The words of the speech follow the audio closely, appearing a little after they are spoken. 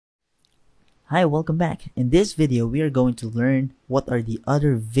Hi, welcome back. In this video, we are going to learn what are the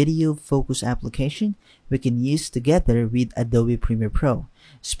other video focus application we can use together with Adobe Premiere Pro,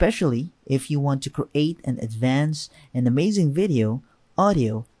 especially if you want to create an advanced and amazing video,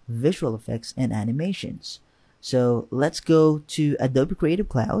 audio, visual effects, and animations. So let's go to Adobe Creative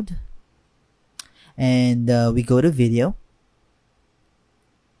Cloud and we go to video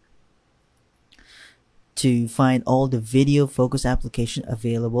to find all the video focus application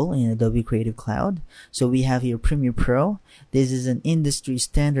available in Adobe Creative Cloud. So we have here Premiere Pro. This is an industry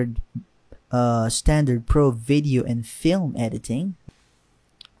standard pro video and film editing.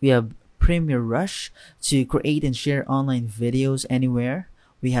 We have Premiere Rush to create and share online videos anywhere.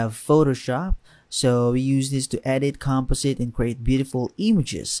 We have Photoshop. So we use this to edit, composite, and create beautiful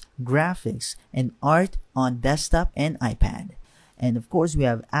images, graphics, and art on desktop and iPad. And of course, we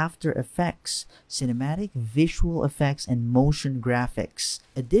have After Effects, cinematic, visual effects, and motion graphics.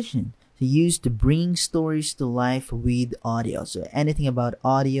 Addition to use to bring stories to life with audio. So anything about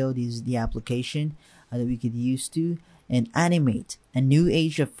audio, this is the application that we could use to. And Animate, a new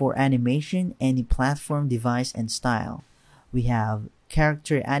age for animation, any platform, device, and style. We have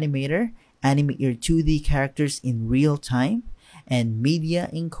Character Animator, animate your 2D characters in real time. And Media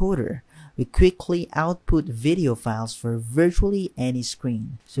Encoder, we quickly output video files for virtually any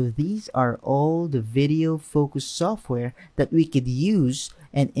screen. So these are all the video focus software that we could use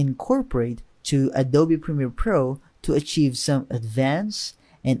and incorporate to Adobe Premiere Pro to achieve some advanced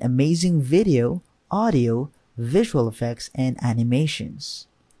and amazing video, audio, visual effects, and animations.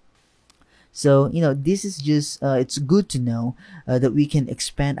 So, this is just, it's good to know that we can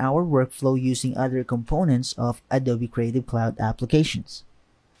expand our workflow using other components of Adobe Creative Cloud applications.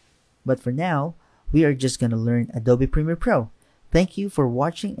 But for now, we are just going to learn Adobe Premiere Pro. Thank you for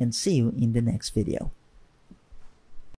watching and see you in the next video.